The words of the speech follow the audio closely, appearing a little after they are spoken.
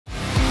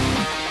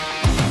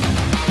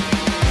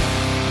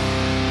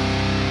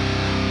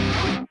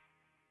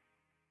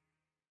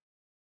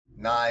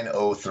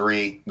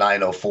903,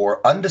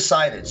 904.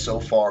 Undecided so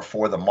far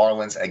for the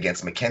Marlins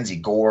against Mackenzie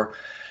Gore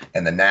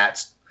and the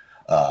Nats.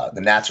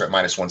 The Nats are at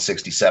minus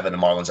 167. The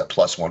Marlins at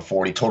plus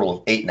 140. Total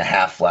of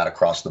 8.5 flat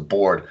across the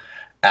board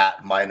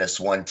at minus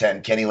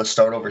 110. Kenny, let's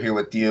start over here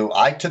with you.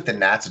 I took the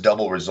Nats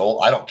double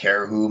result. I don't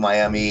care who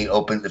Miami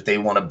opens. If they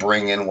want to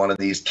bring in one of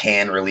these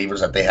can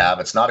relievers that they have,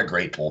 it's not a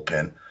great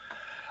bullpen.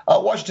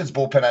 Washington's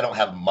bullpen, I don't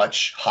have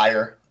much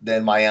higher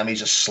than Miami's,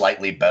 just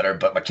slightly better.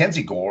 But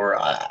Mackenzie Gore,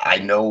 I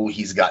know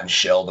he's gotten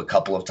shelled a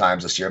couple of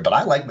times this year, but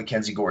I like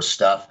Mackenzie Gore's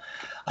stuff.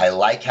 I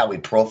like how he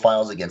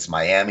profiles against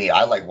Miami.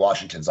 I like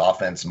Washington's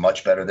offense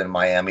much better than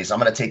Miami's. I'm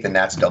going to take the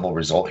Nats double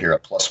result here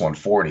at plus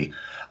 140.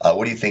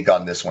 What do you think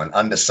on this one?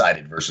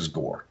 Undecided versus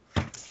Gore.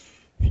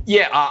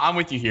 Yeah, I'm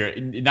with you here.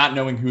 Not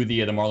knowing who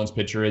the Marlins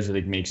pitcher is, I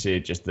think makes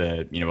it just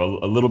a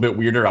little bit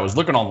weirder. I was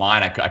looking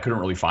online. I couldn't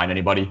really find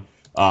anybody.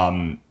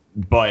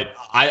 But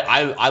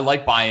I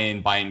like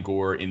buying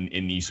Gore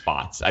in these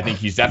spots. I think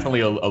he's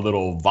definitely a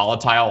little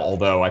volatile,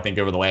 although I think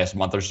over the last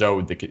month or so,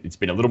 it's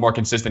been a little more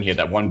consistent. He had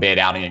that one bad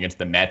outing against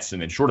the Mets,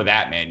 and then short of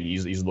that, man,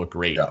 he's looked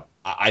great. Yeah.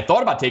 I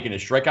thought about taking a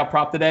strikeout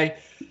prop today.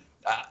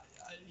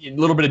 A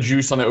little bit of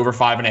juice on the over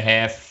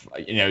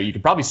 5.5. You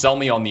could probably sell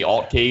me on the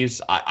alt Ks.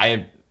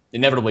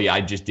 Inevitably, I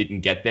just didn't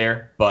get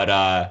there,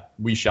 but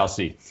we shall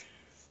see.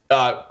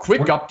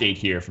 Quick update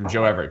here from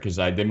Joe Everett, because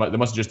they must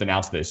have just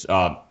announced this.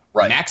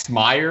 Right. Max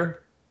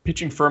Meyer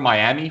pitching for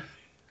Miami.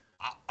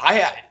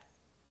 I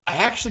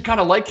actually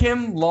kind of like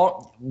him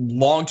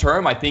long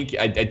term. I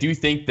do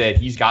think that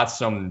he's got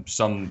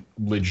some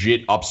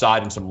legit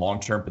upside and some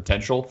long-term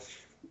potential.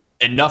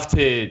 Enough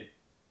to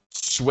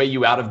sway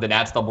you out of the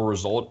Nats double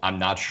result, I'm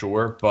not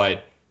sure,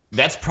 but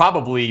that's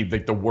probably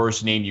the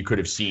worst name you could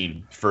have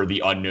seen for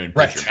the unknown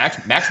pitcher.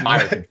 Right.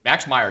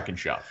 Max Meyer can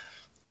shove.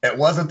 It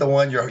wasn't the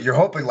one you're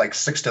hoping like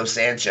Sixto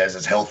Sanchez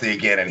is healthy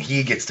again and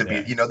he gets to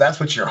be, that's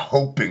what you're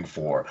hoping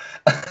for.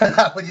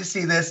 When you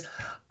see this,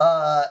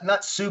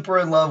 not super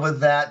in love with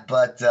that,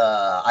 but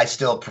I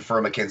still prefer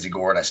Mackenzie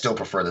Gore and I still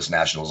prefer this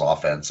Nationals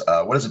offense.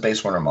 What does the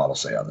BaseWinner model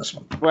say on this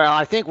one? Well,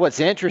 I think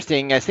what's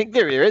interesting, I think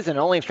there is an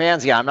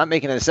OnlyFans guy. I'm not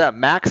making this up.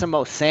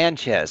 Maximo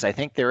Sanchez. I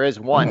think there is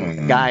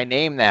one guy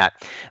named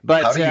that.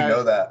 But how do you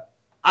know that?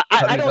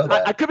 I don't.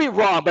 I could be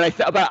wrong, but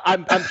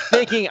I'm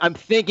thinking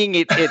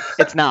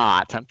it's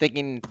not. I'm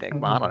thinking.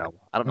 Well,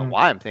 I don't know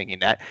why I'm thinking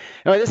that.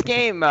 This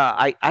game,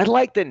 I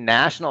like the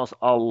Nationals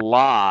a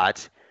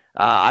lot.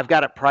 I've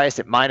got it priced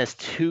at minus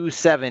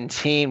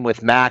 217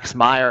 with Max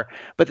Meyer.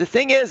 But the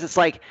thing is, it's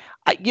like,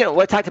 I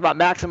talked about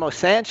Maximo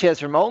Sanchez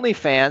from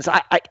OnlyFans.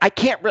 I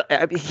can't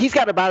really. He's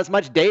got about as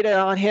much data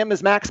on him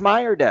as Max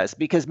Meyer does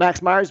because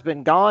Max Meyer's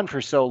been gone for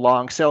so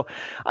long. So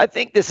I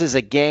think this is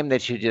a game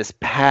that you just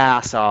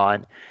pass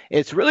on.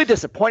 It's really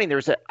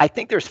disappointing. I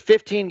think there's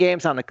 15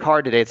 games on the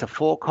card today. It's a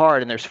full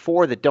card, and there's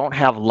 4 that don't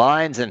have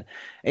lines. And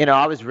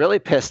I was really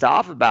pissed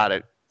off about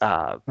it.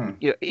 And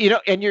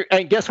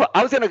guess what?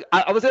 I was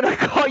gonna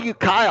call you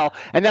Kyle,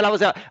 and then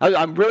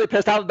I'm really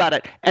pissed off about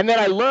it. And then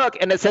I look,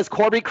 and it says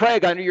Corby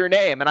Craig under your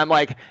name, and I'm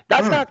like,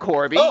 that's not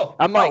Corby.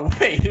 I'm like,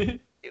 wait.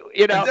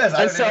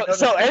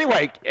 So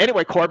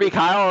anyway, Corby,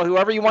 Kyle,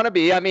 whoever you want to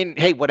be. I mean,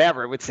 hey,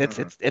 whatever. It's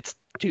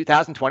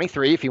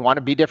 2023. If you want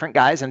to be different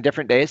guys on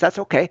different days, that's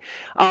okay.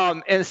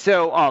 It's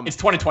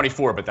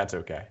 2024, but that's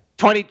okay.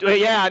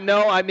 Yeah,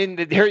 no, I mean,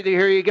 here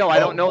you go. I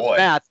don't know the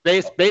math.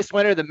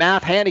 BaseWinner, the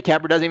math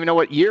handicapper, doesn't even know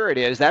what year it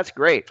is. That's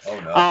great. Oh,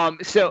 no.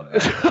 So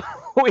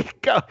we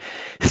go.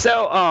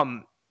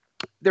 So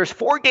there's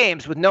 4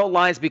 games with no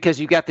lines because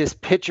you got this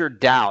pitcher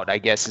doubt, I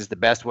guess is the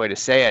best way to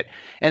say it.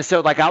 And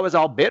so, I was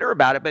all bitter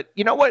about it. But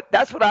you know what?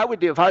 That's what I would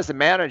do if I was the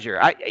manager.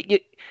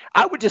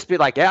 I would just be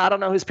like, I don't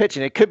know who's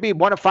pitching. It could be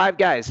one of 5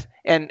 guys.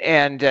 And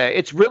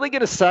it's really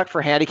going to suck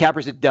for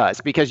handicappers. It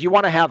does, because you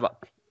want to have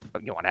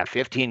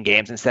 15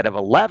 games instead of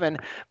 11,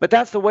 but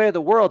that's the way of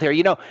the world here.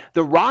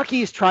 The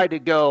Rockies tried to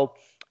go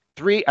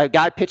a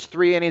guy pitched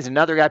 3 innings,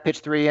 another guy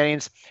pitched 3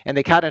 innings, and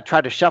they kind of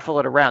tried to shuffle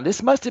it around.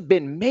 This must have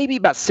been maybe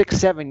about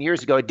 6-7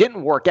 years ago. It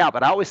didn't work out,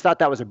 but I always thought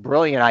that was a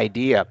brilliant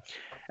idea.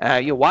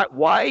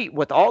 Why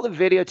with all the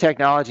video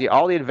technology,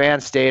 all the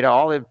advanced data,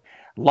 all the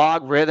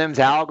logarithms,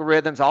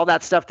 algorithms, all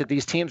that stuff that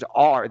these teams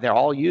they're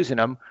all using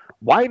them.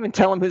 Why even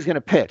tell them who's going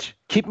to pitch?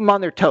 Keep them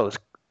on their toes.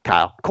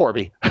 Kyle,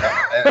 Corby.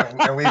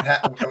 and we've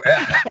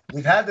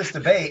had this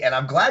debate, and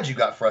I'm glad you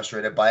got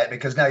frustrated by it,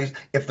 because now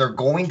if they're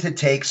going to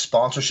take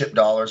sponsorship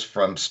dollars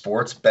from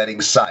sports betting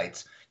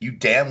sites, you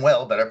damn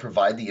well better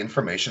provide the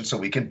information so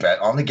we can bet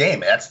on the game.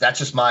 That's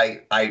just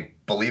I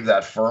believe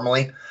that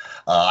firmly.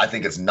 I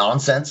think it's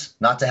nonsense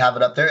not to have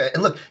it up there.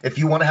 And look, if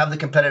you want to have the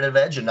competitive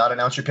edge and not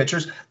announce your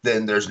pitchers,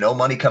 then there's no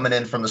money coming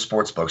in from the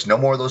sports books. No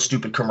more of those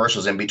stupid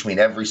commercials in between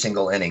every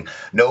single inning.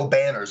 No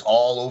banners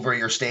all over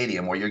your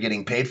stadium where you're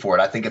getting paid for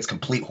it. I think it's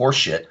complete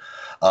horseshit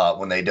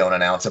when they don't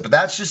announce it. But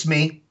that's just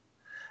me.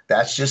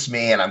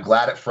 And I'm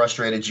glad it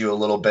frustrated you a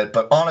little bit.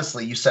 But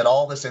honestly, you said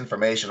all this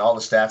information, all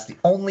the stats. The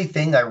only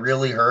thing I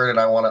really heard and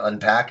I want to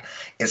unpack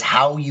is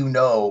how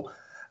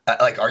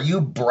Like, are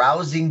you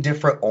browsing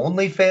different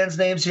OnlyFans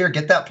names here?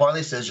 Get that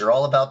parlay says you're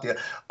all about the.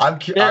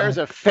 There's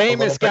a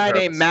famous guy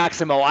named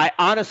Maximo. I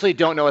honestly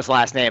don't know his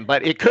last name,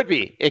 but it could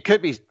be. It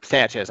could be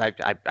Sanchez. I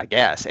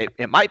guess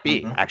it might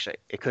be. Actually,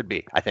 it could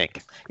be. I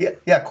think.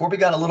 Yeah. Corby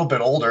got a little bit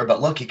older, but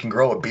look, he can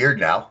grow a beard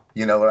now.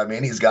 You know what I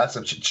mean? He's got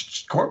some.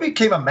 Corby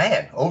became a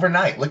man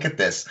overnight. Look at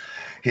this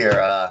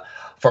here.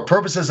 For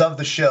purposes of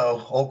the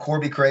show, old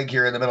Corby Craig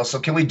here in the middle. So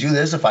can we do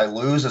this? If I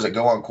lose, does it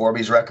go on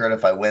Corby's record?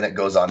 If I win, it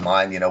goes on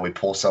mine. You know, we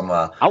pull some.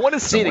 I want to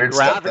see the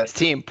graphics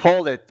team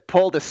pull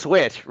the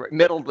switch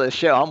middle of the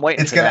show. I'm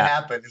waiting. It's gonna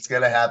happen. It's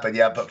gonna happen.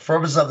 Yeah, but for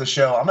purposes of the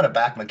show, I'm gonna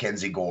back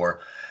Mackenzie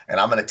Gore,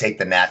 and I'm gonna take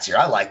the Nats here.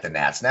 I like the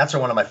Nats. Nats are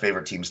one of my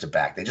favorite teams to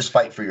back. They just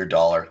fight for your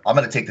dollar. I'm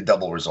gonna take the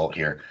double result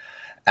here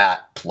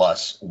at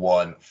plus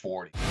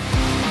 140.